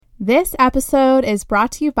This episode is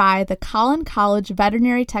brought to you by the Collin College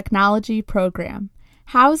Veterinary Technology Program.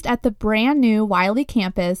 Housed at the brand new Wiley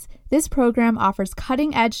campus, this program offers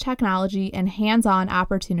cutting-edge technology and hands-on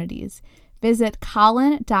opportunities. Visit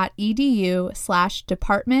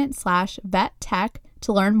collin.edu/department/vettech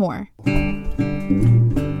to learn more.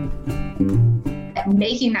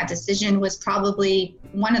 Making that decision was probably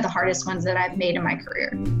one of the hardest ones that I've made in my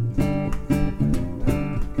career.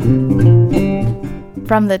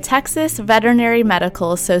 From the Texas Veterinary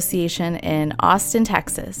Medical Association in Austin,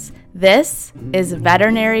 Texas, this is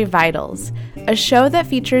Veterinary Vitals, a show that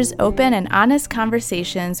features open and honest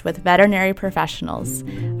conversations with veterinary professionals.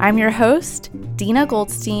 I'm your host, Dina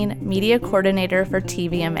Goldstein, Media Coordinator for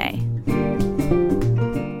TVMA.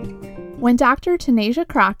 When Dr. Tanasia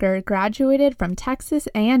Crocker graduated from Texas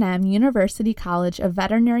A&M University College of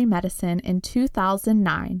Veterinary Medicine in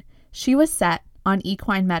 2009, she was set on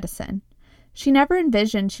equine medicine. She never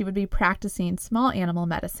envisioned she would be practicing small animal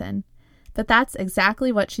medicine, but that's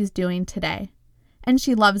exactly what she's doing today. And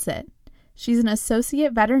she loves it. She's an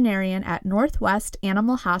associate veterinarian at Northwest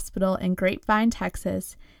Animal Hospital in Grapevine,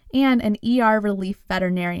 Texas, and an ER relief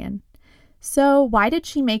veterinarian. So why did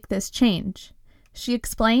she make this change? She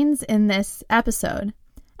explains in this episode,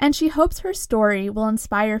 and she hopes her story will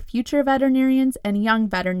inspire future veterinarians and young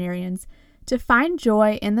veterinarians to find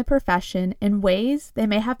joy in the profession in ways they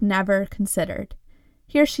may have never considered.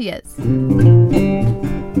 Here she is.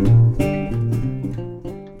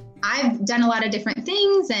 I've done a lot of different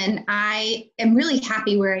things, and I am really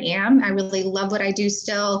happy where I am. I really love what I do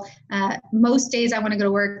still. Most days I want to go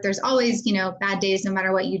to work. There's always, bad days no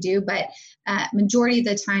matter what you do, but majority of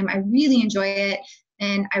the time I really enjoy it.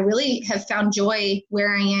 And I really have found joy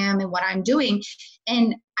where I am and what I'm doing.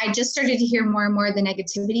 And I just started to hear more and more of the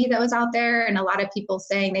negativity that was out there, and a lot of people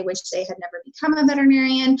saying they wish they had never become a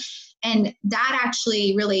veterinarian. And that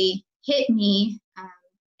actually really hit me.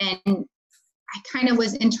 And I kind of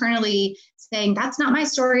was internally saying, that's not my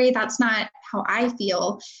story. That's not how I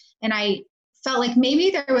feel. And I felt like maybe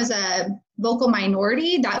there was a vocal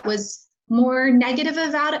minority that was more negative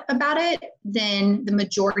about it than the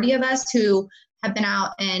majority of us who have been out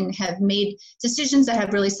and have made decisions that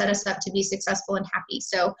have really set us up to be successful and happy.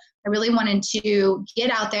 So I really wanted to get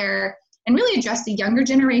out there and really address the younger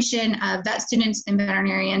generation of vet students and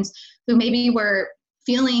veterinarians who maybe were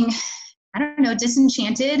feeling,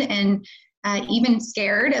 disenchanted and even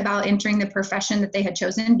scared about entering the profession that they had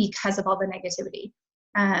chosen because of all the negativity.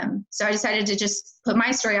 So I decided to just put my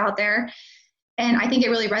story out there. And I think it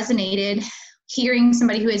really resonated hearing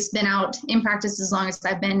somebody who has been out in practice as long as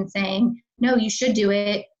I've been saying, no, you should do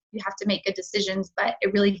it. You have to make good decisions, but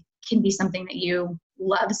it really can be something that you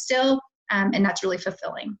love still. And that's really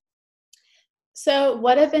fulfilling. So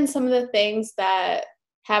what have been some of the things that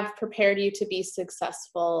have prepared you to be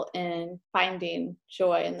successful in finding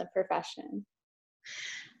joy in the profession?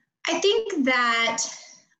 I think that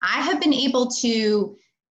I have been able to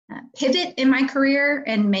pivot in my career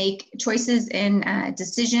and make choices and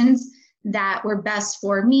decisions that were best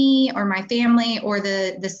for me or my family or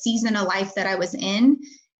the season of life that I was in.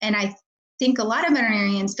 And I think a lot of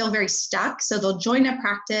veterinarians feel very stuck. So they'll join a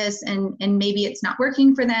practice and maybe it's not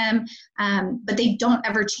working for them, but they don't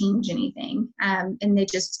ever change anything. And they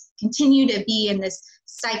just continue to be in this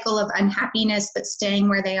cycle of unhappiness, but staying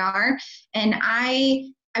where they are. And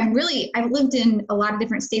I've lived in a lot of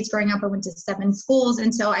different states growing up. I went to 7 schools.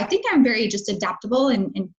 And so I think I'm very just adaptable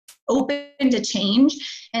and open to change.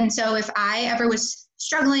 And so if I ever was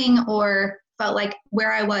struggling or felt like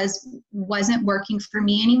where I wasn't working for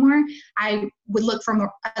me anymore, I would look for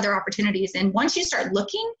more other opportunities. And once you start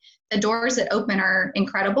looking, the doors that open are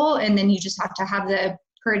incredible. And then you just have to have the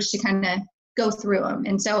courage to kind of go through them.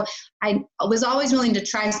 And so I was always willing to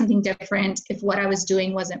try something different if what I was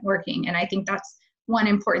doing wasn't working. And I think that's one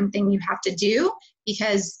important thing you have to do,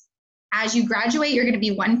 because as you graduate, you're going to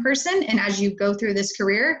be one person. And as you go through this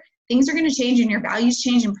career, things are going to change and your values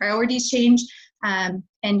change and priorities change,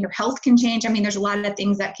 and your health can change. I mean, there's a lot of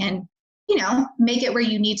things that can, make it where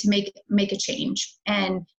you need to make a change.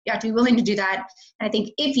 And you have to be willing to do that. And I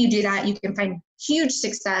think if you do that, you can find huge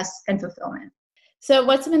success and fulfillment. So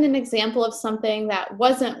what's been an example of something that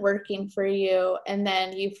wasn't working for you and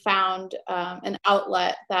then you found an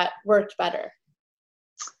outlet that worked better?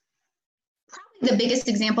 Probably the biggest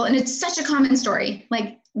example, and it's such a common story,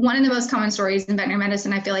 like one of the most common stories in veterinary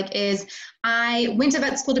medicine, I feel like, is I went to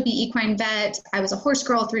vet school to be equine vet. I was a horse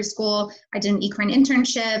girl through school. I did an equine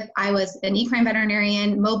internship. I was an equine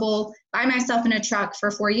veterinarian, mobile, by myself in a truck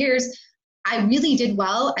for 4 years. I really did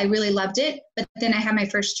well. I really loved it. But then I had my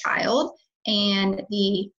first child. and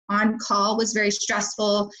the on-call was very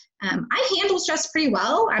stressful. I handle stress pretty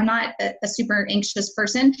well. I'm not a super anxious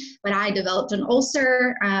person, but I developed an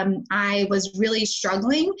ulcer. I was really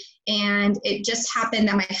struggling, and it just happened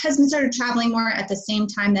that my husband started traveling more at the same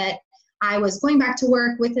time that I was going back to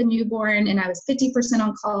work with a newborn, and I was 50%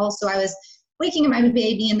 on call. So I was waking up my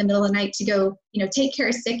baby in the middle of the night to go, take care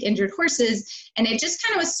of sick, injured horses. And it just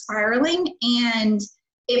kind of was spiraling. And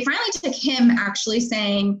it finally took him actually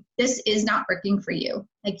saying, this is not working for you.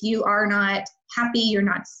 Like, you are not happy, you're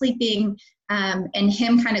not sleeping. And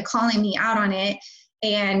him kind of calling me out on it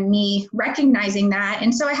and me recognizing that.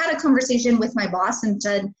 And so I had a conversation with my boss and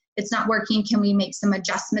said, it's not working. Can we make some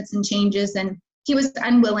adjustments and changes? And he was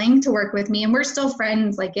unwilling to work with me, and we're still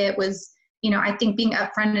friends. Like, it was, I think being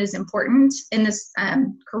upfront is important in this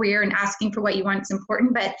career, and asking for what you want is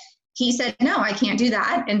important. But he said, no, I can't do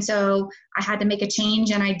that. And so I had to make a change,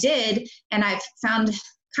 and I did. And I've found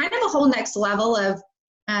kind of a whole next level of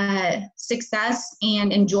success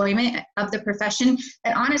and enjoyment of the profession.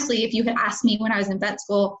 That honestly, if you had asked me when I was in vet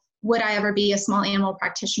school, would I ever be a small animal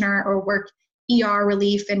practitioner or work ER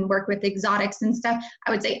relief and work with exotics and stuff,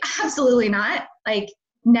 I would say absolutely not. Like,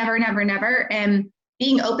 never, never, never. And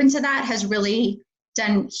being open to that has really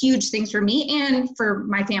done huge things for me and for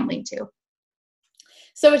my family too.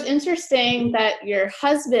 So it's interesting that your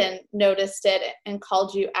husband noticed it and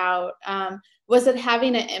called you out. Was it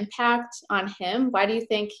having an impact on him? Why do you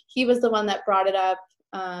think he was the one that brought it up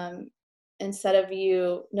instead of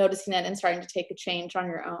you noticing it and starting to take a change on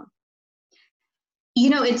your own?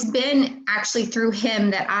 It's been actually through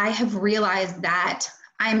him that I have realized that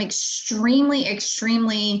I'm extremely,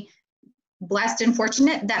 extremely blessed and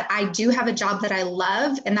fortunate that I do have a job that I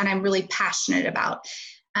love and that I'm really passionate about.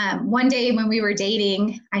 One day when we were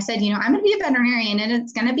dating, I said, I'm going to be a veterinarian and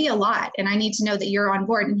it's going to be a lot, and I need to know that you're on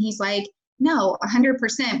board. And he's like, no,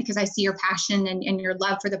 100%, because I see your passion and your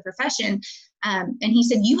love for the profession. And he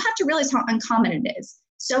said, you have to realize how uncommon it is.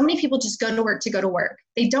 So many people just go to work to go to work.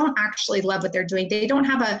 They don't actually love what they're doing. They don't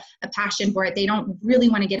have a passion for it. They don't really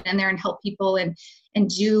want to get in there and help people and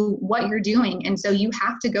do what you're doing. And so you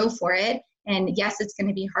have to go for it. And yes, it's going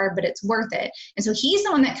to be hard, but it's worth it. And so he's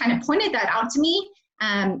the one that kind of pointed that out to me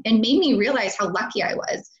and made me realize how lucky I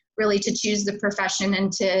was really to choose the profession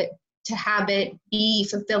and to have it be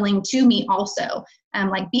fulfilling to me also.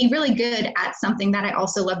 Like, be really good at something that I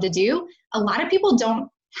also love to do. A lot of people don't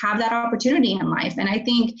have that opportunity in life. And I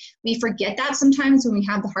think we forget that sometimes when we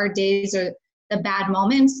have the hard days or the bad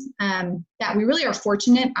moments, that we really are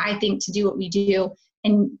fortunate, I think, to do what we do.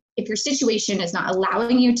 And if your situation is not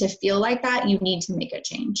allowing you to feel like that, you need to make a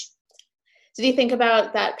change. Did you think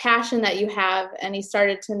about that passion that you have, and you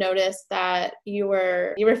started to notice that you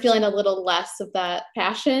were feeling a little less of that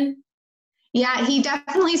passion? Yeah, he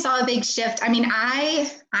definitely saw a big shift. I mean,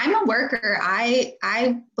 I'm a worker. I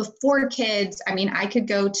before kids, I could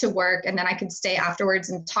go to work and then I could stay afterwards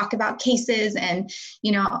and talk about cases. And,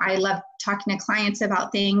 I love talking to clients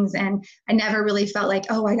about things. And I never really felt like,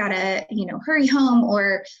 oh, I gotta, hurry home,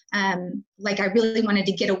 or like I really wanted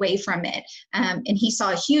to get away from it. And he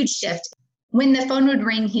saw a huge shift. When the phone would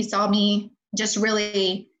ring, he saw me just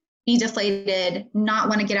really be deflated, not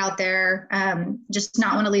want to get out there, just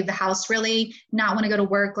not want to leave the house, really not want to go to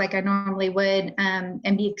work like I normally would,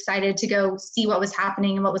 and be excited to go see what was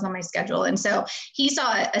happening and what was on my schedule. And so he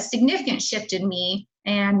saw a significant shift in me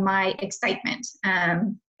and my excitement.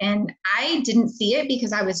 And I didn't see it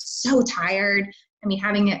because I was so tired.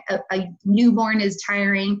 Having a newborn is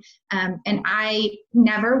tiring. And I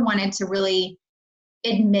never wanted to really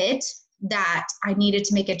admit that I needed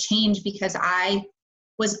to make a change because I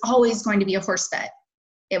was always going to be a horse vet.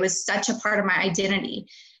 It was such a part of my identity.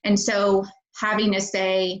 And so having to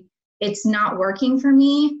say it's not working for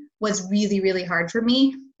me was really, really hard for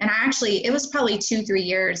me. And it was probably 2-3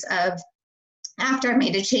 years of after I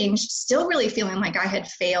made a change, still really feeling like I had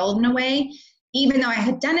failed in a way, even though I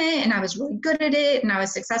had done it and I was really good at it and I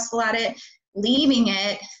was successful at it. Leaving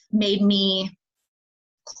it made me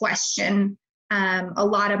question a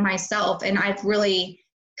lot of myself. And I've really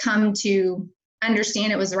come to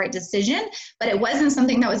understand it was the right decision, but it wasn't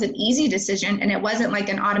something that was an easy decision. And it wasn't like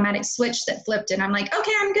an automatic switch that flipped and I'm like,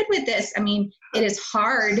 okay, I'm good with this. It is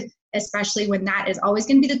hard, especially when that is always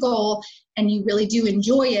going to be the goal and you really do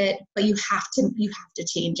enjoy it, but you have to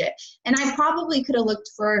change it. And I probably could have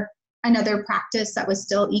looked for another practice that was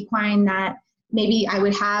still equine, that maybe I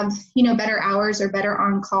would have, better hours or better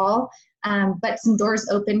on call. But some doors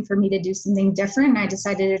opened for me to do something different. And I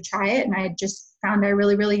decided to try it. And I just found I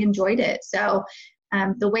really, really enjoyed it. So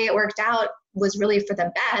the way it worked out was really for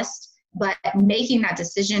the best. But making that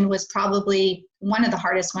decision was probably one of the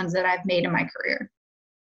hardest ones that I've made in my career.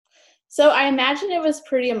 So I imagine it was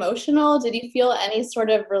pretty emotional. Did you feel any sort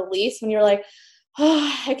of release when you're like,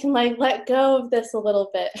 oh, I can like let go of this a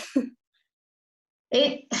little bit?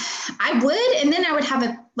 It, I would, and then I would have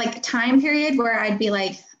a like time period where I'd be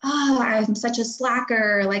like, oh, I'm such a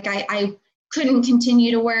slacker. Like I couldn't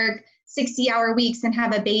continue to work 60-hour weeks and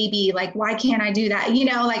have a baby. Like, why can't I do that? You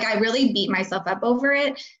know, like I really beat myself up over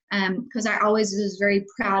it because I always was very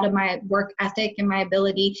proud of my work ethic and my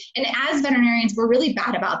ability. And as veterinarians, we're really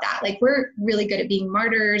bad about that. Like we're really good at being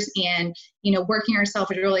martyrs and, you know, working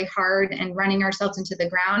ourselves really hard and running ourselves into the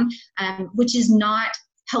ground, which is not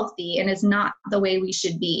healthy and is not the way we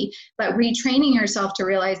should be. But retraining yourself to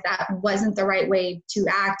realize that wasn't the right way to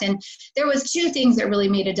act. And there was two things that really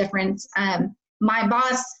made a difference. My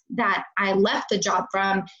boss that I left the job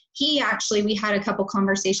from, we had a couple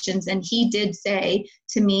conversations and he did say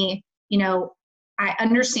to me, you know, I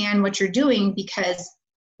understand what you're doing, because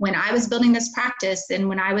when I was building this practice and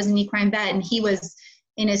when I was an equine vet and he was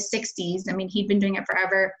in his 60s, I mean, he'd been doing it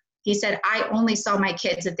forever. He said, I only saw my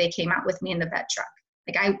kids if they came out with me in the vet truck.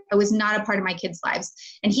 Like I was not a part of my kids' lives.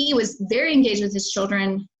 And he was very engaged with his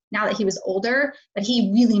children now that he was older, but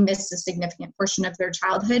he really missed a significant portion of their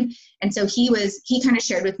childhood. And so he kind of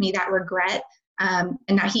shared with me that regret, and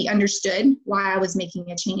that he understood why I was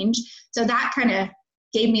making a change. So that kind of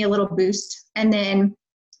gave me a little boost. And then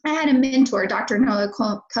I had a mentor, Dr. Noah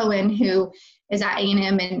Cohen, who is at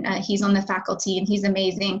A&M, and he's on the faculty and he's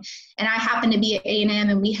amazing. And I happened to be at A&M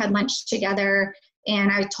and we had lunch together,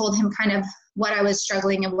 and I told him kind of what I was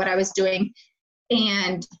struggling and what I was doing.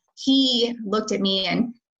 And he looked at me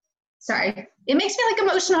and, sorry, it makes me like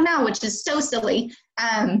emotional now, which is so silly.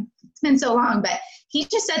 It's been so long, but he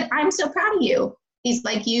just said, I'm so proud of you. He's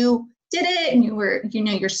like, you did it and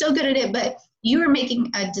you're so good at it, but you were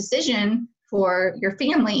making a decision for your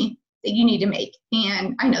family that you need to make.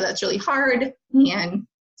 And I know that's really hard. And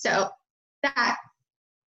so that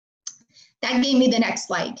gave me the next,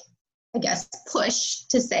 like, I guess, push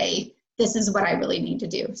to say, this is what I really need to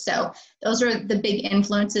do. So those are the big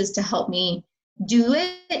influences to help me do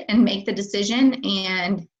it and make the decision.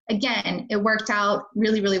 And again, it worked out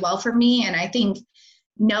really, really well for me. And I think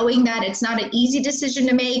knowing that it's not an easy decision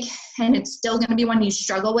to make and it's still going to be one you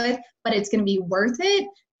struggle with, but it's going to be worth it,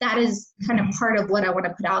 that is kind of part of what I want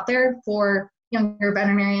to put out there for younger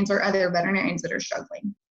veterinarians or other veterinarians that are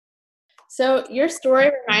struggling. So your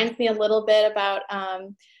story reminds me a little bit about,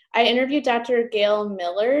 I interviewed Dr. Gail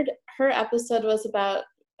Millard. Her episode was about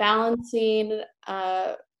balancing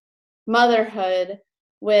motherhood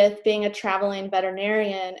with being a traveling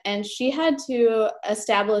veterinarian. And she had to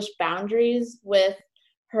establish boundaries with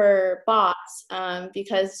her boss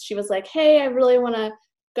because she was like, hey, I really want to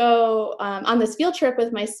go on this field trip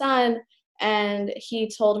with my son. And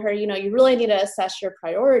he told her, you know, you really need to assess your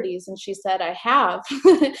priorities. And she said, I have.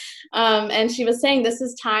 And she was saying, this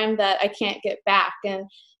is time that I can't get back. And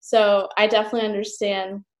so I definitely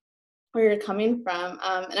understand where you're coming from.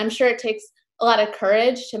 And I'm sure it takes a lot of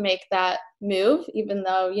courage to make that move, even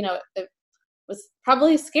though, you know, it was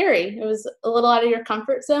probably scary. It was a little out of your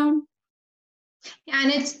comfort zone. Yeah,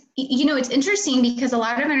 and it's, you know, it's interesting because a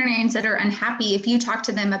lot of veterinarians that are unhappy, if you talk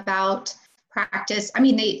to them about practice, I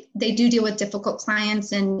mean, they do deal with difficult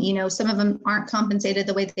clients, and, you know, some of them aren't compensated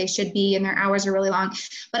the way that they should be, and their hours are really long.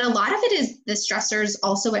 But a lot of it is the stressors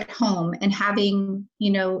also at home, and having,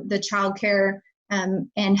 you know, the childcare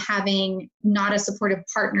and having not a supportive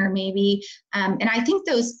partner maybe. And I think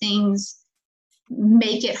those things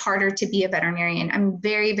make it harder to be a veterinarian. I'm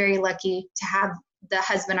very, very lucky to have the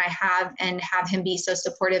husband I have and have him be so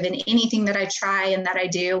supportive in anything that I try and that I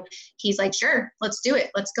do. He's like, sure, let's do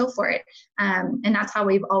it. Let's go for it. And that's how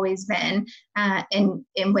we've always been. And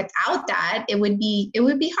without that, it would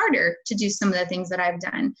be harder to do some of the things that I've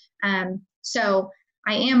done. So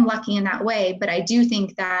I am lucky in that way, but I do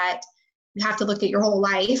think that you have to look at your whole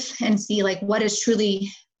life and see like what is truly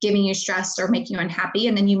giving you stress or making you unhappy.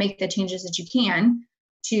 And then you make the changes that you can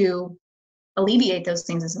to alleviate those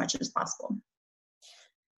things as much as possible.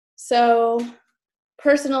 So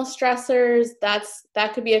personal stressors,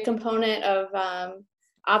 that could be a component of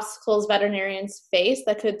obstacles veterinarians face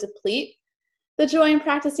that could deplete the joy in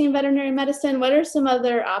practicing veterinary medicine. What are some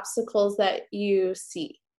other obstacles that you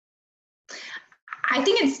see? I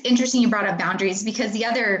think it's interesting you brought up boundaries, because the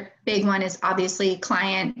other big one is obviously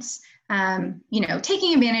clients,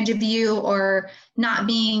 taking advantage of you or not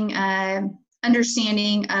being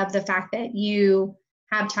understanding of the fact that you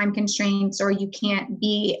have time constraints or you can't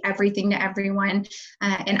be everything to everyone.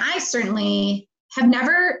 And I certainly have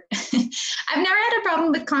never, I've never had a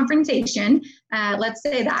problem with confrontation. Let's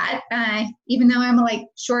say that. Even though I'm a like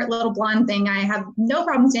short little blonde thing, I have no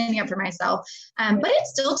problem standing up for myself. But it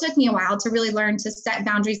still took me a while to really learn to set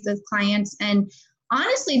boundaries with clients, and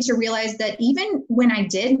honestly to realize that even when I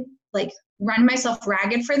did like run myself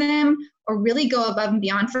ragged for them or really go above and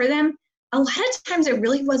beyond for them, a lot of times it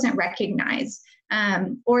really wasn't recognized,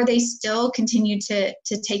 or they still continue to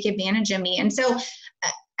take advantage of me. And so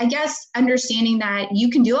I guess understanding that you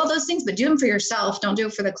can do all those things, but do them for yourself. Don't do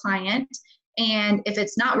it for the client. And if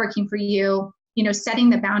it's not working for you, setting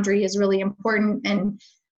the boundary is really important. And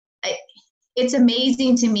it's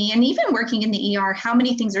amazing to me, and even working in the ER, how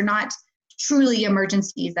many things are not truly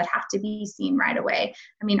emergencies that have to be seen right away.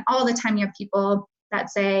 I mean, all the time you have people that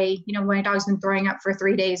say, my dog's been throwing up for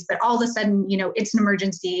 3 days, but all of a sudden, it's an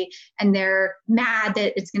emergency and they're mad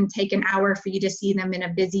that it's going to take an hour for you to see them in a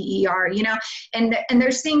busy ER, and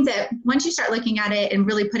there's things that once you start looking at it and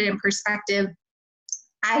really put it in perspective,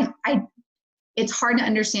 it's hard to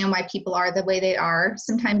understand why people are the way they are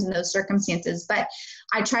sometimes in those circumstances. But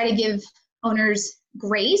I try to give owners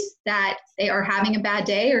grace that they are having a bad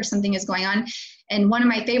day or something is going on. And one of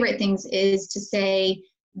my favorite things is to say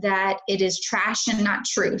that it is trash and not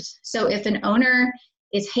truth. So if an owner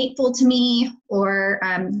is hateful to me or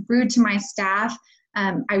rude to my staff,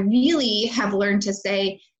 I really have learned to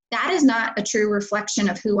say that is not a true reflection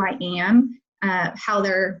of who I am, how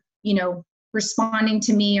they're, responding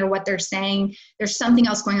to me or what they're saying. There's something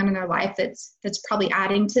else going on in their life that's probably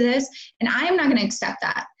adding to this. And I am not going to accept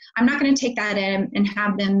that. I'm not going to take that in and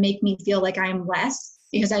have them make me feel like I'm less,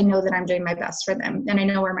 because I know that I'm doing my best for them and I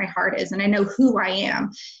know where my heart is and I know who I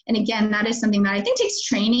am. And again, that is something that I think takes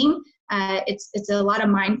training. It's a lot of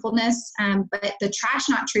mindfulness, but the trash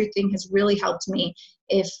not truth thing has really helped me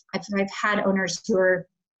if I've had owners who are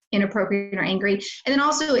inappropriate or angry. And then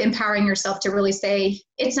also empowering yourself to really say,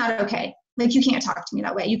 it's not okay. Like, you can't talk to me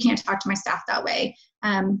that way. You can't talk to my staff that way.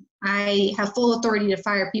 I have full authority to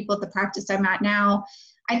fire people at the practice I'm at now.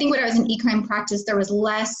 I think when I was in equine practice, there was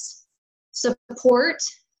less support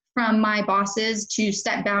from my bosses to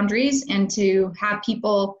set boundaries and to have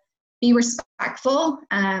people be respectful.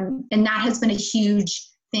 And that has been a huge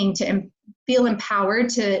thing, to feel empowered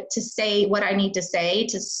to say what I need to say,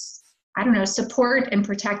 to, support and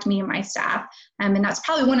protect me and my staff. And that's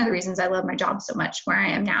probably one of the reasons I love my job so much where I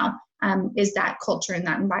am now, is that culture and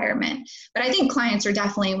that environment. But I think clients are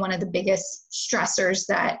definitely one of the biggest stressors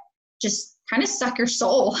that just kind of suck your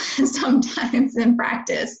soul sometimes in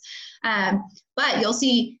practice. But you'll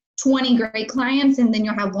see 20 great clients and then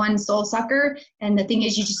you'll have one soul sucker. And the thing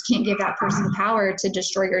is, you just can't give that person power to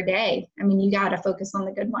destroy your day. I mean, you got to focus on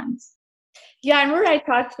the good ones. Yeah, I remember I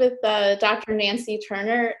talked with Dr. Nancy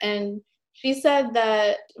Turner, and she said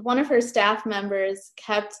that one of her staff members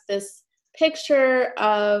kept this picture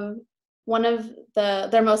of one of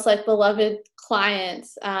their most beloved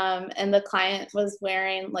clients, and the client was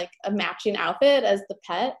wearing a matching outfit as the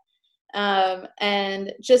pet.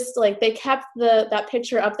 And just they kept that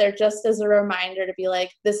picture up there just as a reminder to be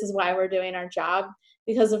this is why we're doing our job,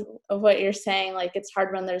 because of what you're saying. It's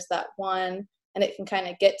hard when there's that one and it can kind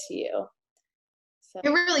of get to you. So. It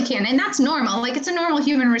really can. And that's normal. It's a normal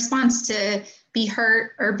human response to be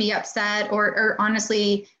hurt or be upset or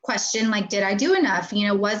honestly question, did I do enough?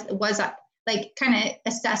 Was I kind of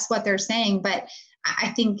assess what they're saying. But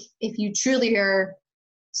I think if you truly are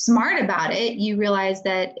smart about it, you realize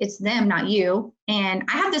that it's them, not you. And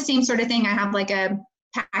I have the same sort of thing. I have a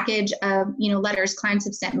package of, letters clients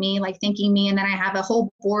have sent me, thanking me. And then I have a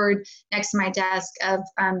whole board next to my desk of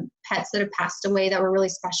pets that have passed away that were really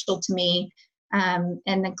special to me. And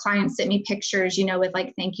the clients sent me pictures, with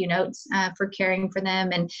thank you notes for caring for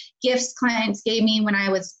them, and gifts clients gave me when I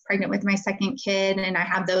was pregnant with my second kid. And I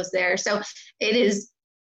have those there. So it is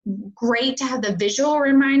great to have the visual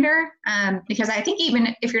reminder, because I think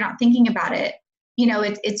even if you're not thinking about it,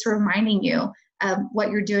 it's reminding you of what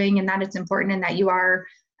you're doing and that it's important and that you are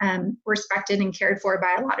respected and cared for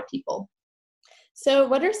by a lot of people. So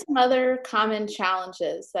what are some other common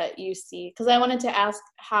challenges that you see? Because I wanted to ask,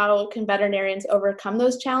 how can veterinarians overcome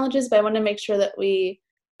those challenges? But I want to make sure that we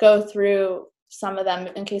go through some of them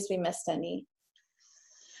in case we missed any.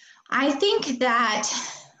 I think that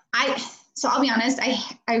so I'll be honest,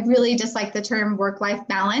 I really dislike the term work-life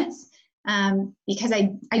balance, because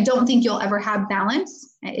I don't think you'll ever have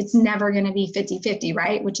balance. It's never going to be 50-50,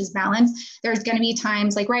 right? Which is balance. There's going to be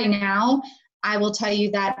times right now, I will tell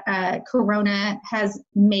you that Corona has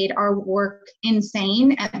made our work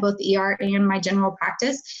insane at both the ER and my general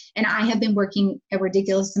practice. And I have been working a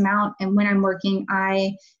ridiculous amount. And when I'm working,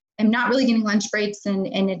 I am not really getting lunch breaks. And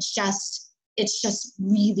it's it's just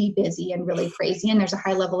really busy and really crazy, and there's a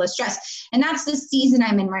high level of stress. And that's the season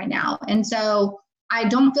I'm in right now. And so I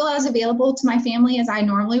don't feel as available to my family as I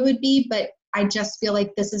normally would be, but I just feel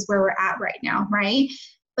like this is where we're at right now, right?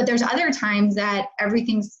 But there's other times that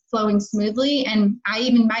everything's flowing smoothly, and I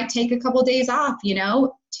even might take a couple days off,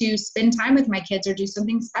 to spend time with my kids or do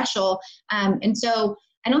something special. And so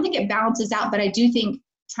I don't think it balances out, but I do think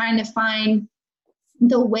trying to find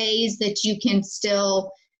the ways that you can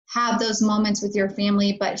still have those moments with your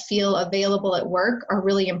family but feel available at work are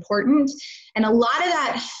really important. And a lot of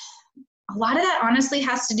that honestly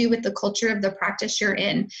has to do with the culture of the practice you're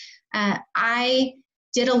in. I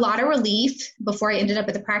did a lot of relief before I ended up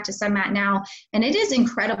at the practice I'm at now. And it is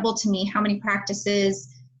incredible to me how many practices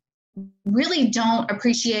really don't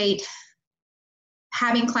appreciate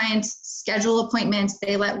having clients schedule appointments.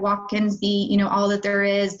 They let walk-ins be, all that there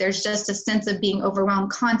is. There's just a sense of being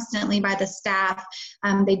overwhelmed constantly by the staff.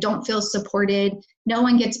 They don't feel supported. No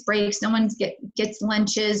one gets breaks. No one gets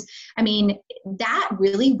lunches. I mean, that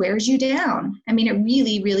really wears you down. I mean, it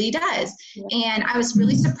really, really does. And I was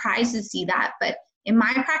really surprised to see that. But in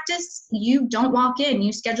my practice, you don't walk in,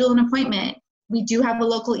 you schedule an appointment. We do have a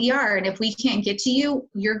local ER, and if we can't get to you,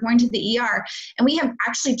 you're going to the ER. And we have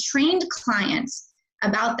actually trained clients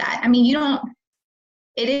about that. I mean,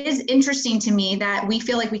 it is interesting to me that we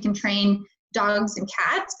feel like we can train dogs and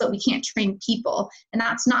cats, but we can't train people. And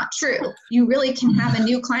that's not true. You really can have a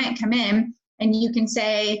new client come in and you can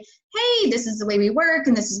say, hey, this is the way we work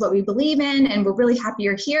and this is what we believe in, and we're really happy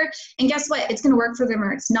you're here. And guess what? It's going to work for them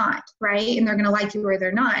or it's not, right? And they're going to like you or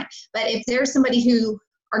they're not. But if there's somebody who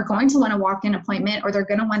are going to want a walk-in appointment, or they're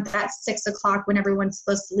going to want that 6 o'clock when everyone's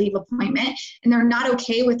supposed to leave appointment, and they're not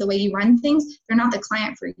okay with the way you run things, they're not the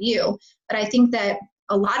client for you. But I think that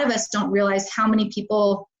a lot of us don't realize how many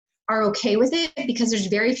people are okay with it, because there's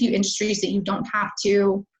very few industries that you don't have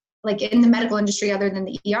to, like in the medical industry other than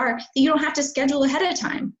the ER, that you don't have to schedule ahead of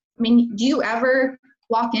time. I mean, do you ever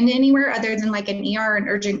walk into anywhere other than like an ER and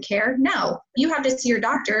urgent care? No, you have to see your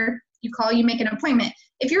doctor. You call, you make an appointment.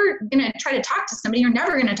 If you're going to try to talk to somebody, you're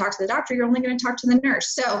never going to talk to the doctor. You're only going to talk to the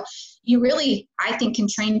nurse. So you really, I think, can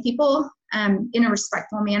train people in a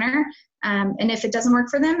respectful manner. And if it doesn't work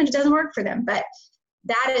for them, it doesn't work for them. But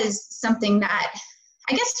that is something that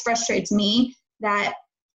I guess frustrates me, that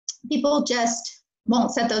people just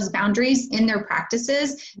won't set those boundaries in their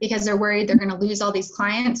practices because they're worried they're going to lose all these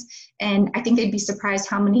clients. And I think they'd be surprised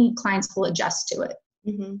how many clients will adjust to it.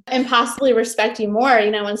 Mm-hmm. And possibly respect you more.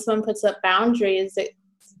 When someone puts up boundaries,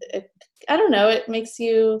 I don't know, it makes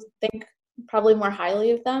you think probably more highly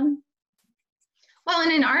of them. Well,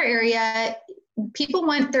 and in our area, people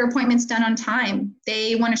want their appointments done on time.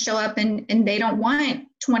 They want to show up and they don't want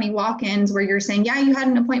 20 walk-ins where you're saying, yeah, you had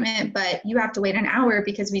an appointment, but you have to wait an hour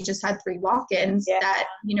because we just had 3 walk-ins that,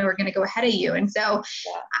 are going to go ahead of you. And so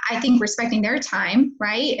I think respecting their time,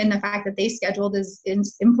 right, and the fact that they scheduled is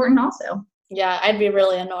important also. Yeah, I'd be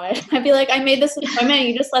really annoyed. I'd be like, I made this appointment,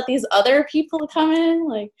 you just let these other people come in?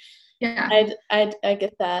 Like, yeah, I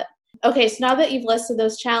get that. Okay, so now that you've listed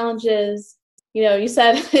those challenges, you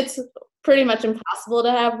said it's pretty much impossible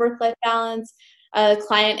to have work-life balance,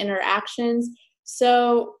 client interactions.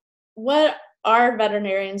 So what are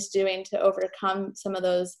veterinarians doing to overcome some of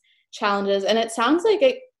those challenges? And it sounds like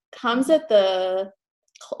it comes at the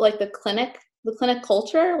clinic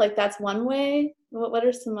culture, like that's one way. What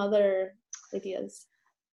are some other ideas?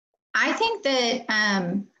 I think that,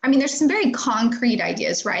 there's some very concrete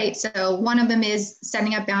ideas, right? So one of them is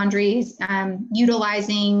setting up boundaries,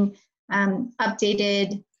 utilizing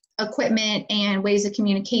updated equipment and ways of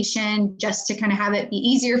communication, just to kind of have it be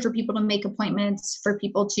easier for people to make appointments, for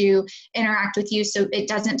people to interact with you, so it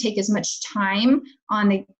doesn't take as much time on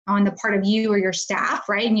the part of you or your staff,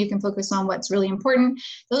 right? And you can focus on what's really important.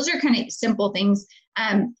 Those are kind of simple things.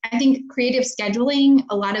 I think creative scheduling,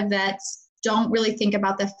 a lot of vets don't really think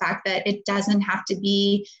about the fact that it doesn't have to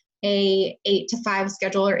be a 8 to 5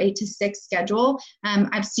 schedule or 8 to 6 schedule.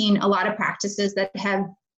 I've seen a lot of practices that have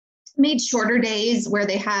made shorter days where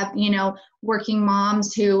they have, working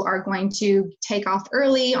moms who are going to take off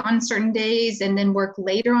early on certain days and then work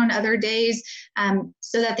later on other days,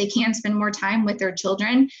 so that they can spend more time with their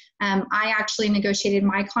children. I actually negotiated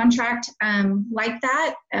my contract like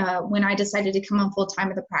that when I decided to come on full time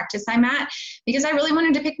at the practice I'm at, because I really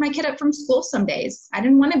wanted to pick my kid up from school some days. I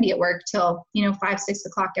didn't want to be at work till 5, 6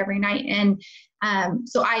 o'clock every night. And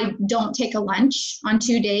so I don't take a lunch on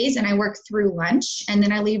 2 days, and I work through lunch, and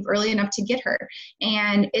then I leave early enough to get her.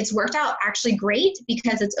 And it's worked out actually great,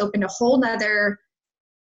 because it's opened a whole nother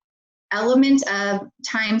element of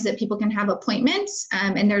times that people can have appointments,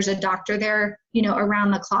 and there's a doctor there,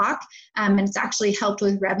 around the clock, and it's actually helped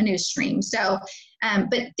with revenue streams. So,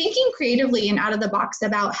 but thinking creatively and out of the box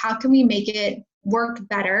about how can we make it work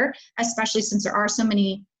better, especially since there are so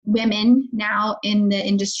many women now in the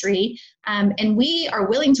industry, and we are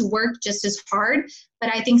willing to work just as hard. But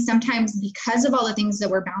I think sometimes because of all the things that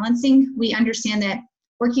we're balancing, we understand that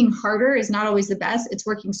working harder is not always the best. It's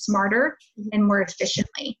working smarter and more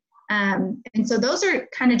efficiently. And so those are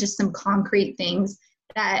kind of just some concrete things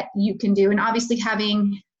that you can do. And obviously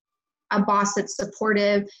having a boss that's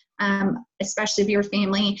supportive, especially if you're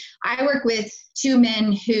family. I work with two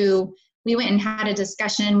men who we went and had a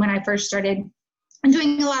discussion when I first started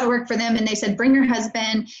doing a lot of work for them. And they said, bring your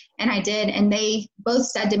husband. And I did. And they both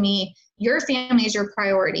said to me, your family is your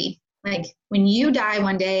priority. Like when you die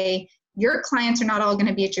one day, your clients are not all going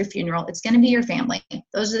to be at your funeral. It's going to be your family.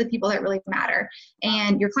 Those are the people that really matter.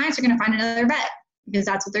 And your clients are going to find another vet because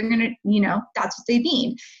that's what they're going to, that's what they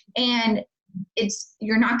need. And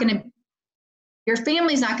your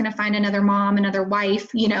family's not going to find another mom, another wife,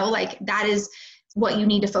 like that is what you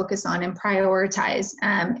need to focus on and prioritize.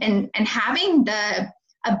 And having the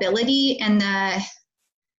ability and the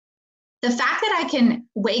fact that I can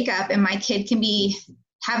wake up and my kid can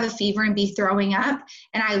have a fever and be throwing up,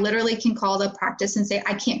 and I literally can call the practice and say,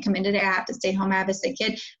 I can't come in today. I have to stay home. I have a sick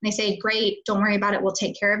kid. And they say, great, don't worry about it. We'll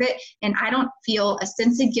take care of it. And I don't feel a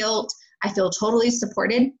sense of guilt. I feel totally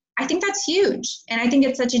supported. I think that's huge. And I think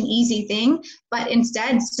it's such an easy thing, but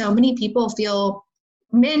instead so many people feel,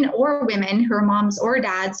 men or women who are moms or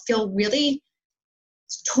dads, feel really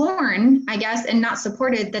torn, I guess, and not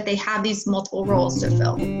supported that they have these multiple roles to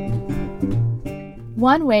fill.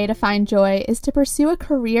 One way to find joy is to pursue a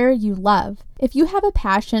career you love. If you have a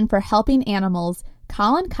passion for helping animals,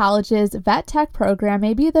 Collin College's Vet Tech program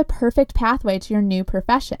may be the perfect pathway to your new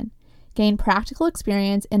profession. Gain practical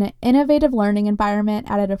experience in an innovative learning environment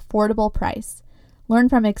at an affordable price. Learn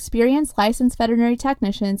from experienced licensed veterinary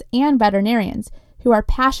technicians and veterinarians who are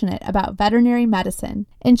passionate about veterinary medicine.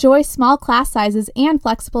 Enjoy small class sizes and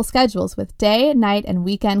flexible schedules with day, night, and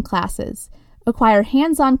weekend classes. Acquire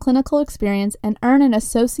hands-on clinical experience and earn an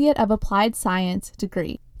Associate of Applied Science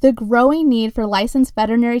degree. The growing need for licensed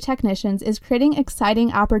veterinary technicians is creating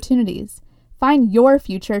exciting opportunities. Find your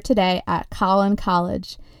future today at Collin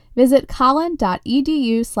College. Visit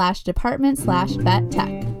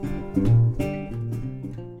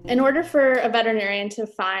collin.edu/department/vettech. In order for a veterinarian to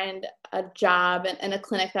find a job and a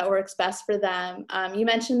clinic that works best for them, you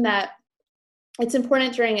mentioned that it's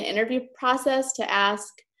important during an interview process to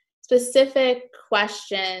ask specific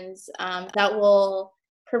questions that will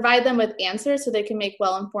provide them with answers so they can make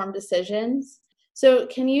well-informed decisions. So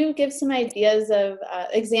can you give some ideas of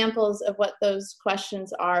examples of what those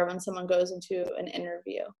questions are when someone goes into an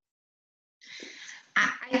interview?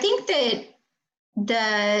 I think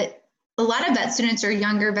that a lot of vet students or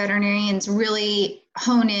younger veterinarians really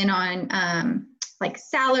hone in on like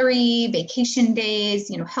salary, vacation days,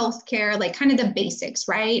 healthcare, like kind of the basics,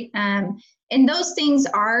 right? And those things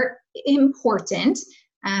are important.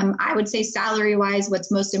 I would say salary-wise,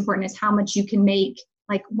 what's most important is how much you can make,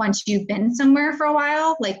 like once you've been somewhere for a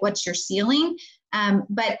while, like what's your ceiling.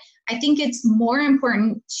 But I think it's more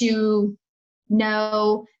important to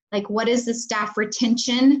know, like, what is the staff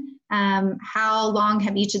retention? How long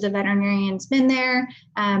have each of the veterinarians been there?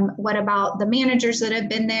 What about the managers that have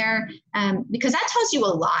been there? Because that tells you a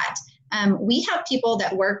lot. We have people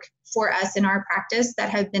that work for us in our practice that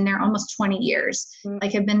have been there almost 20 years,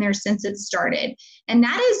 like have been there since it started. And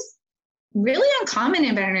that is really uncommon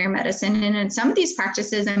in veterinary medicine. And in some of these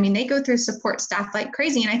practices, they go through support staff like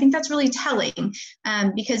crazy. And I think that's really telling,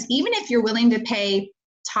 because even if you're willing to pay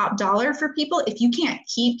top dollar for people, if you can't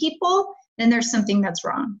keep people, then there's something that's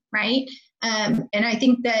wrong, right? And I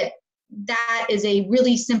think that is a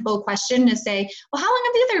really simple question to say, well, how long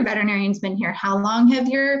have the other veterinarians been here? How long have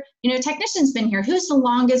your, technicians been here? Who's the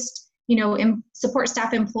longest, support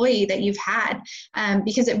staff employee that you've had?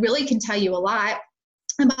 Because it really can tell you a lot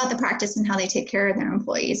about the practice and how they take care of their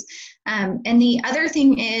employees. And the other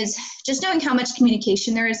thing is just knowing how much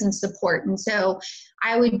communication there is and support. And so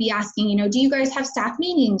I would be asking, do you guys have staff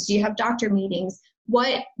meetings? Do you have doctor meetings?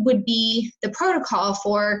 What would be the protocol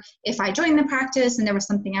for if I joined the practice and there was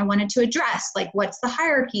something I wanted to address? Like, what's the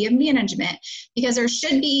hierarchy of management? Because there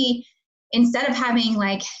should be, instead of having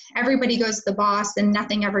like everybody goes to the boss and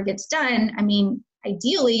nothing ever gets done,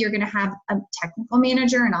 ideally you're going to have a technical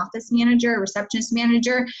manager, an office manager, a receptionist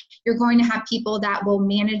manager. You're going to have people that will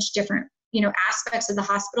manage different aspects of the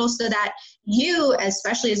hospital so that you,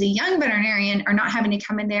 especially as a young veterinarian, are not having to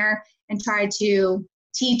come in there and try to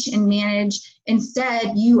teach and manage.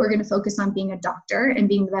 Instead, you are going to focus on being a doctor and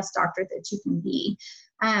being the best doctor that you can be.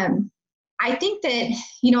 I think that,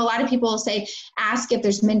 a lot of people will say, ask if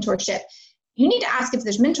there's mentorship. You need to ask if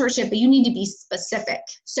there's mentorship, but you need to be specific.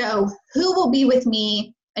 So who will be with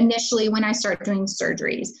me initially when I start doing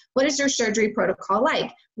surgeries? What is your surgery protocol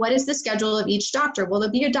like? What is the schedule of each doctor? Will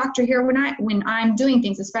there be a doctor here when I'm doing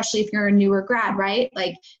things, especially if you're a newer grad, right?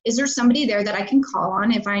 Like, is there somebody there that I can call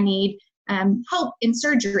on if I need help in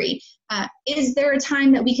surgery? Is there a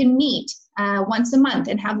time that we can meet once a month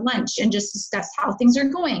and have lunch and just discuss how things are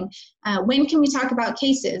going? When can we talk about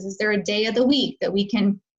cases? Is there a day of the week that we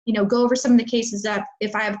can, go over some of the cases up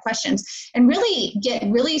if I have questions, and really get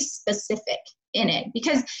really specific in it,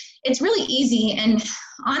 because it's really easy. And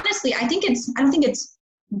honestly, I don't think it's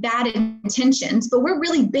bad intentions, but we're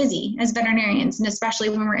really busy as veterinarians, and especially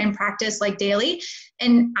when we're in practice like daily.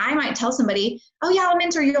 And I might tell somebody, oh yeah, I'll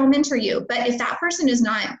mentor you. But if that person is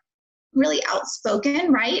not really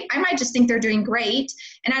outspoken, right, I might just think they're doing great.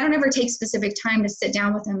 And I don't ever take specific time to sit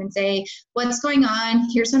down with them and say, what's going on?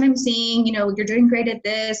 Here's what I'm seeing. You're doing great at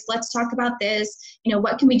this. Let's talk about this.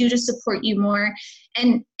 What can we do to support you more?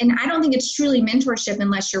 And I don't think it's truly mentorship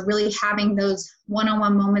unless you're really having those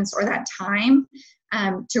one-on-one moments or that time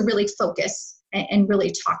to really focus and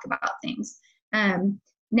really talk about things.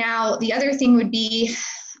 Now, the other thing would be,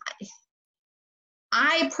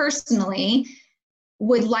 I personally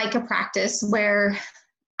would like a practice where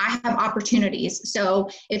I have opportunities. So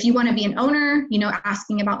if you want to be an owner,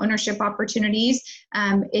 asking about ownership opportunities.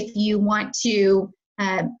 If you want to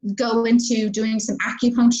go into doing some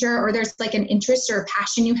acupuncture, or there's like an interest or a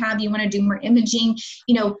passion you have, you want to do more imaging,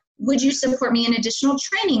 would you support me in additional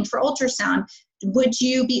training for ultrasound? Would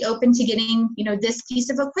you be open to getting, this piece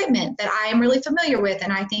of equipment that I am really familiar with?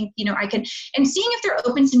 And I think, I can, and seeing if they're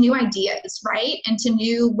open to new ideas, right? And to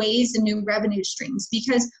new ways and new revenue streams,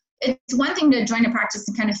 because it's one thing to join a practice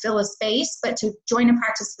and kind of fill a space, but to join a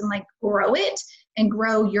practice and like grow it and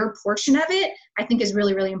grow your portion of it, I think is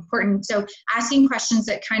really, really important. So asking questions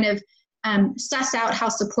that kind of suss out how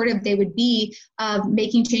supportive they would be of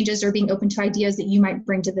making changes or being open to ideas that you might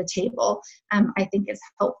bring to the table, I think is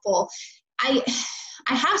helpful. I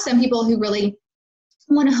have some people who really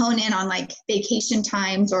want to hone in on like vacation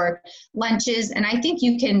times or lunches. And I think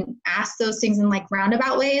you can ask those things in like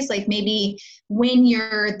roundabout ways. Like maybe when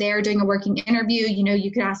you're there doing a working interview,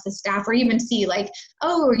 you could ask the staff, or even see like,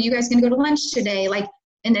 oh, are you guys going to go to lunch today? Like,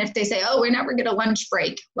 and if they say, oh, we're never going to lunch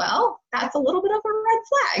break, well, that's a little bit of a red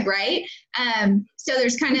flag, right? So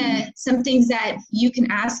there's kind of some things that you can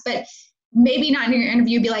ask, but maybe not in your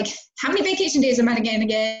interview, be like, how many vacation days am I going to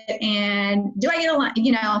get? And do I get a lot?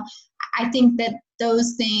 I think that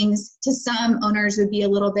those things to some owners would be a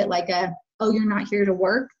little bit like oh, you're not here to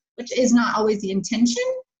work, which is not always the intention,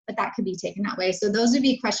 but that could be taken that way. So those would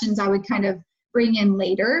be questions I would kind of bring in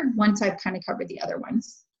later once I've kind of covered the other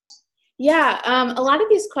ones. Yeah, a lot of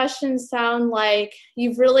these questions sound like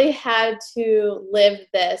you've really had to live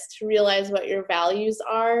this to realize what your values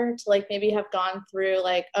are, to like maybe have gone through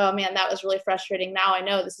like, oh man, that was really frustrating. Now I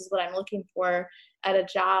know this is what I'm looking for at a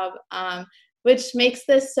job, which makes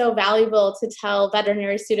this so valuable to tell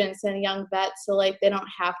veterinary students and young vets, so like they don't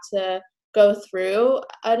have to go through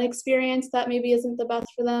an experience that maybe isn't the best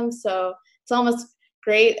for them. So it's almost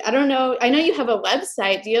great. I don't know. I know you have a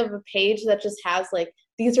website. Do you have a page that just has like,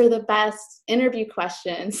 these are the best interview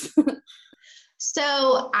questions?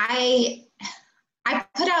 So I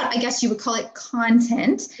put out, I guess you would call it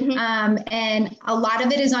content. Mm-hmm. And a lot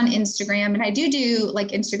of it is on Instagram. And I do like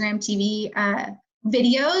Instagram TV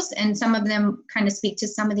videos, and some of them kind of speak to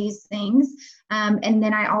some of these things. And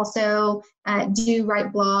then I also do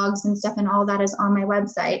write blogs and stuff, and all that is on my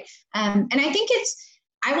website. And I think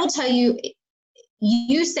I will tell you,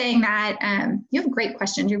 you saying that, you have great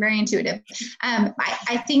questions. You're very intuitive.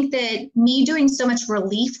 I think that me doing so much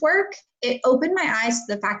relief work, it opened my eyes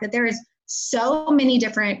to the fact that there is so many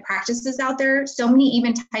different practices out there, so many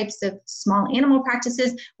even types of small animal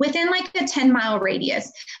practices within like a 10-mile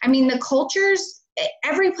radius. I mean, the cultures,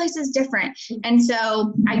 every place is different. And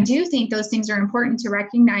so I do think those things are important to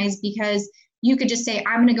recognize, because you could just say,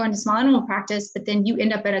 I'm going to go into small animal practice, but then you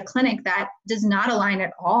end up at a clinic that does not align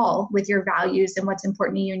at all with your values and what's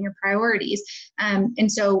important to you and your priorities.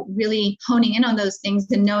 And so really honing in on those things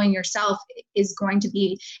and knowing yourself is going to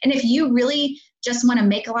be, and if you really just want to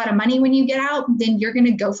make a lot of money when you get out, then you're going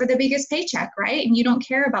to go for the biggest paycheck, right? And you don't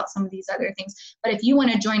care about some of these other things. But if you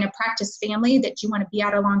want to join a practice family that you want to be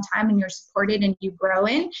out a long time and you're supported and you grow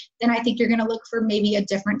in, then I think you're going to look for maybe a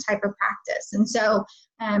different type of practice. And so,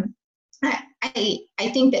 I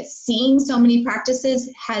think that seeing so many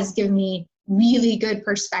practices has given me really good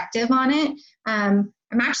perspective on it.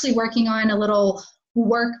 I'm actually working on a little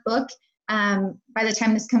workbook. By the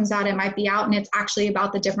time this comes out, it might be out, and it's actually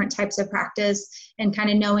about the different types of practice and kind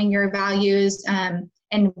of knowing your values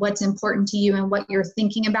and what's important to you and what you're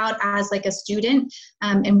thinking about as like a student,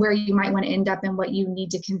 and where you might want to end up and what you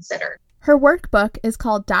need to consider. Her workbook is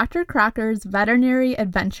called Dr. Crocker's Veterinary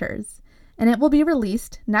Adventures, and it will be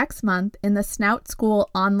released next month in the Snout School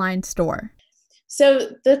online store.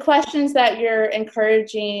 So the questions that you're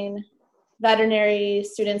encouraging veterinary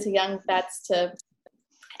students and young vets to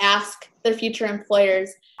ask their future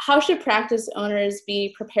employers, how should practice owners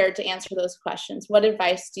be prepared to answer those questions? What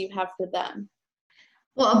advice do you have for them?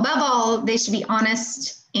 Well, above all, they should be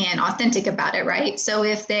honest and authentic about it, right? So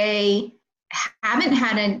if they haven't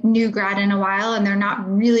had a new grad in a while and they're not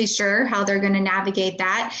really sure how they're going to navigate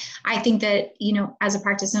that, I think that, as a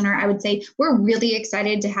practice owner, I would say we're really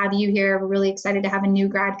excited to have you here. We're really excited to have a new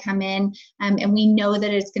grad come in. And we know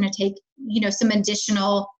that it's going to take, some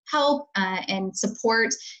additional help and support.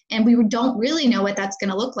 And we don't really know what that's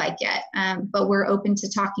going to look like yet. But we're open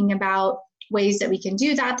to talking about ways that we can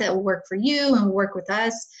do that will work for you and will work with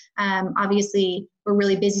us. Obviously, we're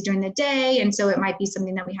really busy during the day, and so it might be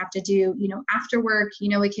something that we have to do, after work,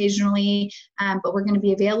 occasionally, but we're going to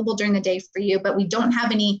be available during the day for you. But we don't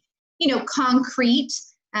have any, concrete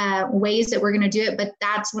ways that we're going to do it. But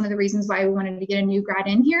that's one of the reasons why we wanted to get a new grad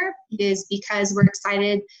in here, is because we're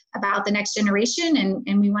excited about the next generation,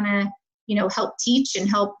 and we want to, help teach and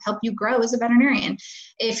help you grow as a veterinarian.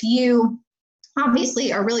 If you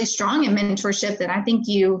obviously are really strong in mentorship, then I think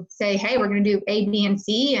you say, hey, we're going to do A, B, and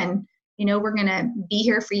C, and we're going to be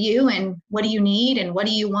here for you, and what do you need and what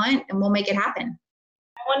do you want, and we'll make it happen.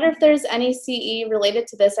 I wonder if there's any CE related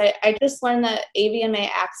to this. I just learned that AVMA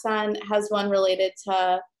Axon has one related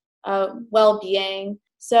to well-being.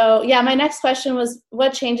 So yeah, my next question was,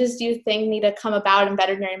 what changes do you think need to come about in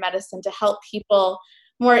veterinary medicine to help people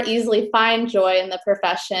more easily find joy in the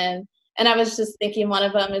profession? And I was just thinking one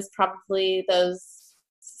of them is probably those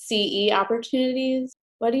CE opportunities.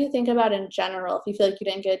 What do you think about in general, if you feel like you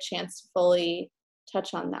didn't get a chance to fully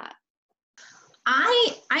touch on that?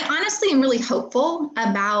 I honestly am really hopeful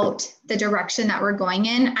about the direction that we're going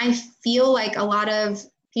in. I feel like a lot of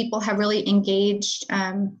people have really engaged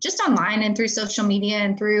just online and through social media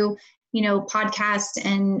and through podcasts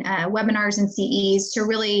and webinars and CEs to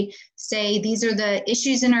really say, these are the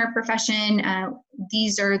issues in our profession.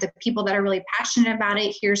 These are the people that are really passionate about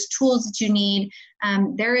it. Here's tools that you need.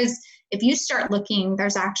 If you start looking,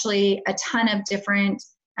 there's actually a ton of different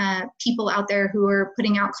people out there who are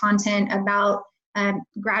putting out content about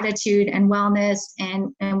gratitude and wellness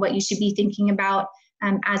and what you should be thinking about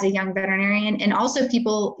as a young veterinarian. And also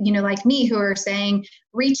people, like me, who are saying,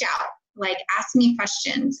 reach out. Like, ask me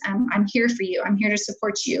questions. I'm here for you. I'm here to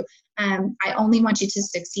support you. I only want you to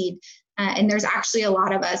succeed. And there's actually a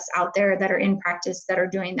lot of us out there that are in practice that are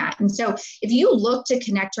doing that. And so if you look to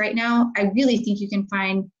connect right now, I really think you can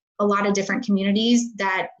find a lot of different communities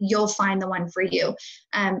that you'll find the one for you.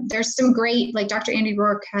 There's some great, like Dr. Andy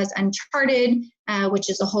Rourke has Uncharted, which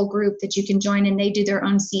is a whole group that you can join, and they do their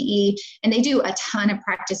own CE, and they do a ton of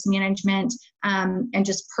practice management and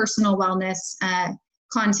just personal wellness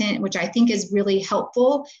content, which I think is really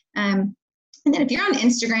helpful. And then if you're on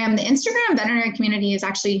Instagram, the Instagram veterinary community is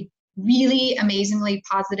actually really amazingly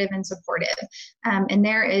positive and supportive. And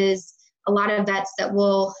there is a lot of vets that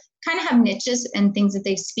will kind of have niches and things that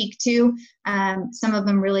they speak to. Some of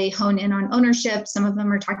them really hone in on ownership. Some of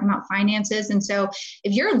them are talking about finances. And so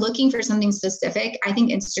if you're looking for something specific, I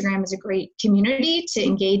think Instagram is a great community to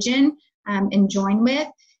engage in and join with.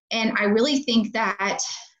 And I really think that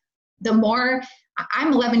the more,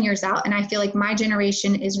 I'm 11 years out, and I feel like my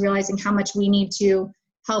generation is realizing how much we need to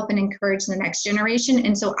help and encourage the next generation.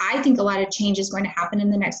 And so I think a lot of change is going to happen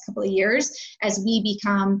in the next couple of years as we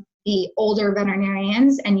become the older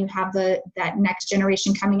veterinarians, and you have that next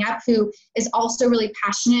generation coming up who is also really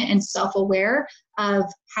passionate and self-aware of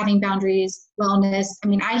having boundaries, wellness. I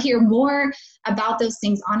mean, I hear more about those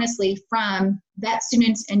things, honestly, from vet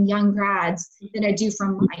students and young grads than I do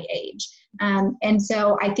from my age. And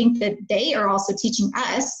so I think that they are also teaching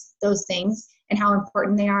us those things and how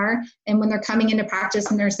important they are. And when they're coming into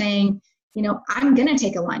practice and they're saying, I'm going to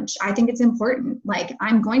take a lunch. I think it's important. Like,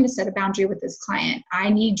 I'm going to set a boundary with this client. I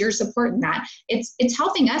need your support in that. It's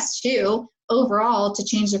helping us too, overall, to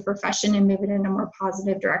change the profession and move it in a more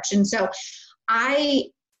positive direction. So I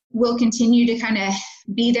will continue to kind of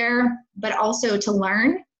be there, but also to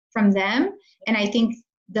learn from them. And I think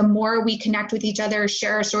the more we connect with each other,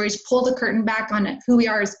 share our stories, pull the curtain back on who we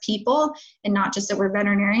are as people and not just that we're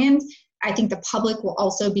veterinarians, I think the public will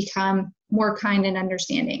also become more kind and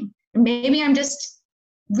understanding. Maybe I'm just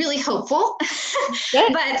really hopeful.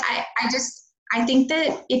 But I think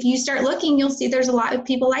that if you start looking, you'll see there's a lot of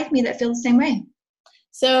people like me that feel the same way.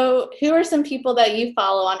 So who are some people that you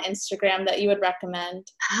follow on Instagram that you would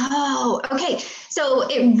recommend? Oh, okay. So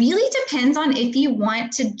it really depends on if you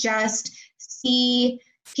want to just see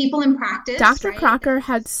people in practice. Dr. Right? Crocker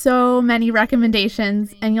had so many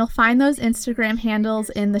recommendations, and you'll find those Instagram handles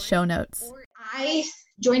in the show notes. I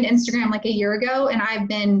joined Instagram like a year ago, and I've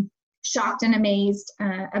been shocked and amazed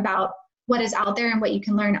about what is out there and what you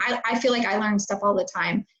can learn. I feel like I learn stuff all the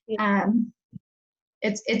time.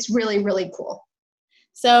 It's really, really cool.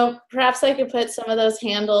 So perhaps I could put some of those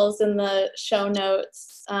handles in the show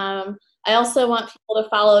notes. I also want people to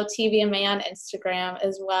follow TVMA on Instagram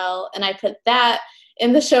as well, and I put that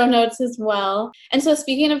in the show notes as well. And so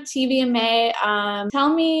speaking of TVMA,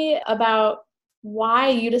 tell me about why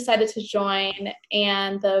you decided to join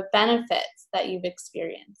and the benefits that you've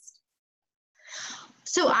experienced.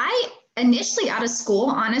 So I initially out of school,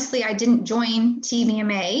 honestly, I didn't join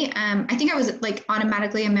TVMA. I think I was like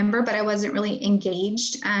automatically a member, but I wasn't really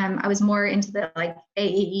engaged. I was more into the like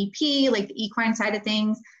AAEP, like the equine side of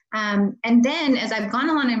things. And then as I've gone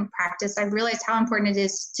along in practice, I've realized how important it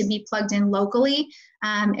is to be plugged in locally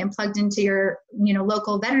and plugged into your,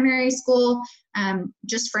 local veterinary school,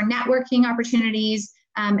 just for networking opportunities.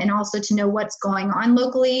 And also to know what's going on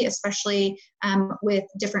locally, especially with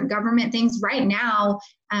different government things. Right now,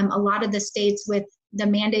 a lot of the states with the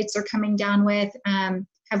mandates they're coming down with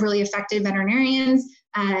have really affected veterinarians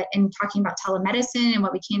and talking about telemedicine and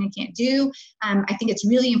what we can and can't do. I think it's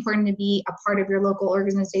really important to be a part of your local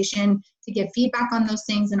organization to give feedback on those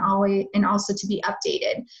things and also to be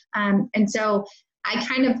updated. And so I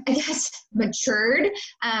kind of, I guess, matured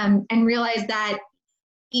and realized that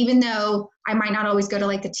even though I might not always go to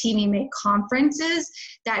like the TVMA conferences,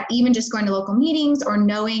 that even just going to local meetings or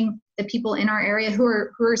knowing the people in our area who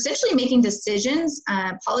are essentially making decisions,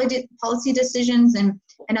 policy decisions and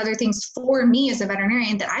other things for me as a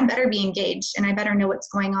veterinarian, that I better be engaged and I better know what's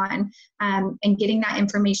going on. And getting that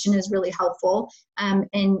information is really helpful.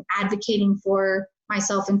 And advocating for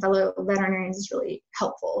myself and fellow veterinarians is really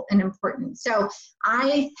helpful and important. So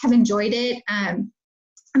I have enjoyed it.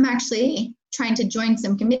 I'm actually trying to join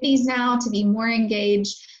some committees now to be more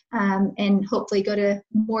engaged and hopefully go to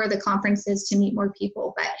more of the conferences to meet more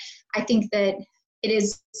people. But I think that it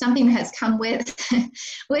is something that has come with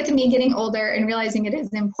me getting older and realizing it is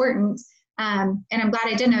important. And I'm glad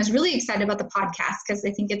I did. I was really excited about the podcast because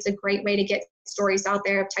I think it's a great way to get stories out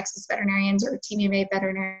there of Texas veterinarians or TVMA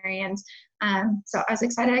veterinarians. So I was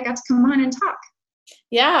excited I got to come on and talk.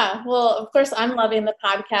 Yeah, well, of course, I'm loving the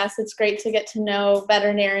podcast. It's great to get to know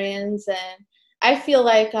veterinarians, and I feel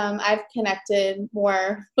like I've connected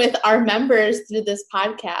more with our members through this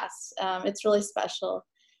podcast. It's really special.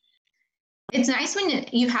 It's nice when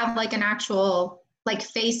you have like an actual like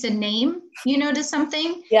face and name, to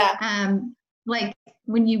something. Yeah. Like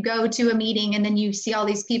when you go to a meeting and then you see all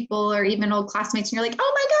these people or even old classmates and you're like,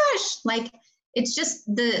 oh my gosh, like it's just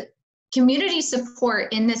the community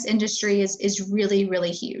support in this industry is really,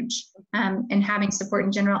 really huge, and having support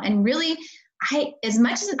in general. And really, as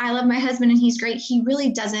much as I love my husband and he's great, he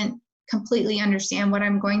really doesn't completely understand what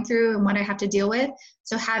I'm going through and what I have to deal with.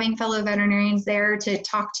 So having fellow veterinarians there to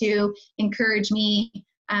talk to, encourage me,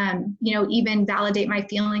 even validate my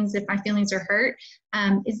feelings if my feelings are hurt,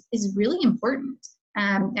 is really important.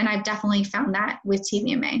 And I've definitely found that with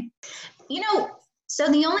TVMA.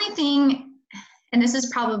 So the only thing, and this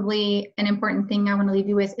is probably an important thing I want to leave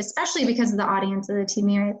you with, especially because of the audience of the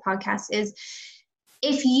TVMA podcast, is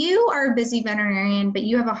if you are a busy veterinarian, but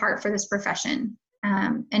you have a heart for this profession,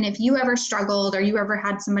 and if you ever struggled or you ever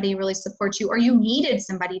had somebody really support you or you needed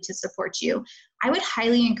somebody to support you, I would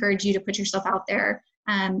highly encourage you to put yourself out there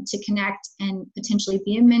to connect and potentially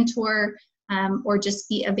be a mentor or just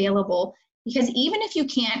be available. Because even if you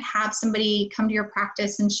can't have somebody come to your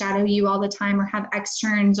practice and shadow you all the time or have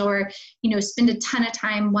externs or, spend a ton of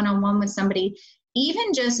time one-on-one with somebody,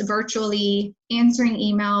 even just virtually answering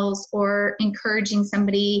emails or encouraging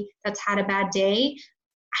somebody that's had a bad day,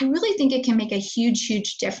 I really think it can make a huge,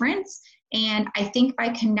 huge difference. And I think by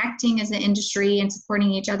connecting as an industry and supporting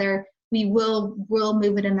each other, we will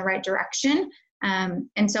move it in the right direction.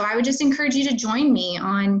 And so I would just encourage you to join me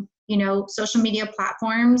on social media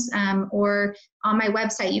platforms, or on my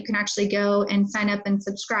website. You can actually go and sign up and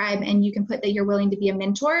subscribe, and you can put that you're willing to be a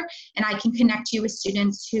mentor, and I can connect you with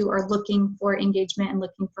students who are looking for engagement and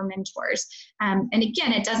looking for mentors. And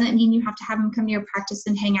again, it doesn't mean you have to have them come to your practice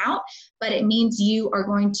and hang out, but it means you are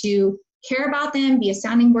going to care about them, be a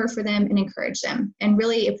sounding board for them, and encourage them. And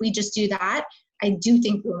really, if we just do that, I do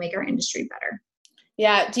think we'll make our industry better.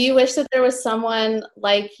 Yeah. Do you wish that there was someone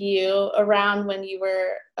like you around when you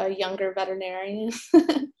were a younger veterinarian?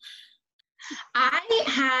 I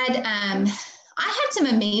had some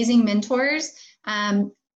amazing mentors,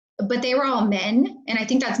 but they were all men, and I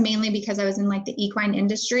think that's mainly because I was in like the equine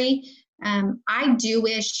industry. I do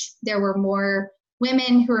wish there were more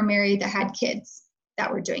women who were married that had kids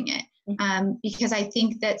that were doing it. Because I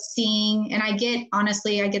think that seeing, and I get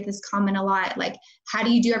this comment a lot, like, how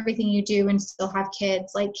do you do everything you do and still have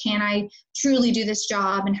kids? Like, can I truly do this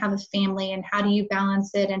job and have a family, and how do you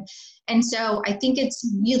balance it? And so I think it's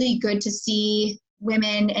really good to see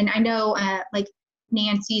women, and I know like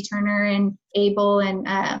Nancy Turner and Abel and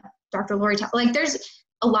Dr. Lori, like there's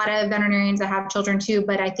a lot of veterinarians that have children too,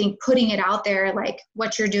 but I think putting it out there, like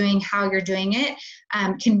what you're doing, how you're doing it,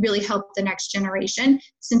 can really help the next generation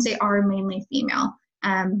since they are mainly female.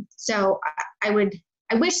 So I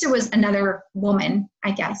wish there was another woman,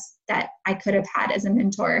 I guess, that I could have had as a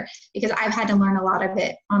mentor, because I've had to learn a lot of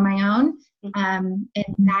it on my own. And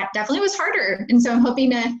that definitely was harder. And so I'm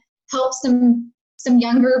hoping to help some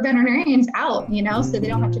younger veterinarians out, so they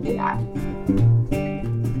don't have to do that.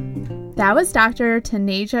 That was Dr.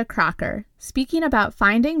 Tanasia Crocker speaking about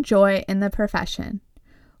finding joy in the profession.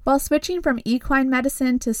 While switching from equine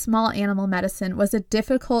medicine to small animal medicine was a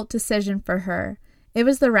difficult decision for her, it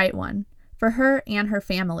was the right one for her and her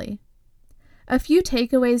family. A few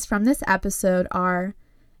takeaways from this episode are: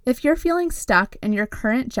 if you're feeling stuck in your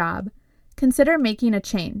current job, consider making a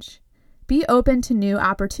change. Be open to new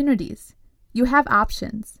opportunities. You have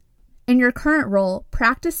options. In your current role,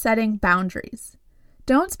 practice setting boundaries.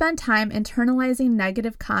 Don't spend time internalizing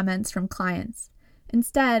negative comments from clients.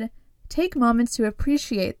 Instead, take moments to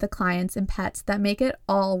appreciate the clients and pets that make it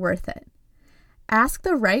all worth it. Ask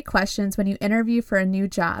the right questions when you interview for a new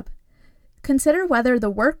job. Consider whether the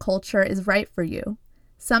work culture is right for you.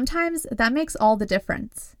 Sometimes that makes all the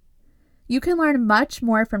difference. You can learn much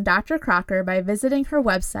more from Dr. Crocker by visiting her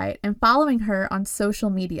website and following her on social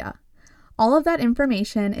media. All of that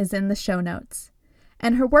information is in the show notes.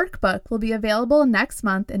 And her workbook will be available next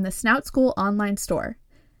month in the Snout School online store.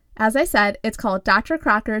 As I said, it's called Dr.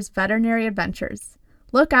 Crocker's Veterinary Adventures.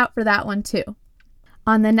 Look out for that one too.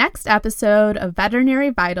 On the next episode of Veterinary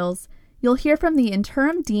Vitals, you'll hear from the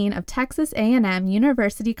Interim Dean of Texas A&M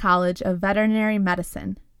University College of Veterinary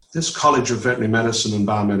Medicine. This College of Veterinary Medicine and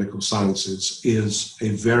Biomedical Sciences is a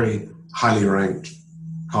very highly ranked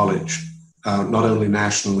college, not only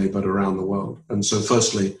nationally but around the world. And so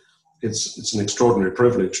firstly, it's an extraordinary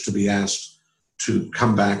privilege to be asked to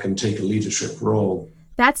come back and take a leadership role.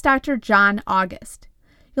 That's Dr. John August.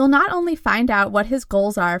 You'll not only find out what his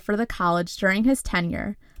goals are for the college during his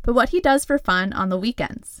tenure, but what he does for fun on the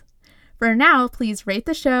weekends. For now, please rate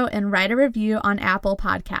the show and write a review on Apple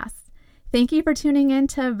Podcasts. Thank you for tuning in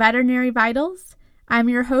to Veterinary Vitals. I'm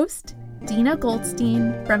your host, Dina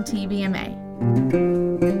Goldstein from TVMA.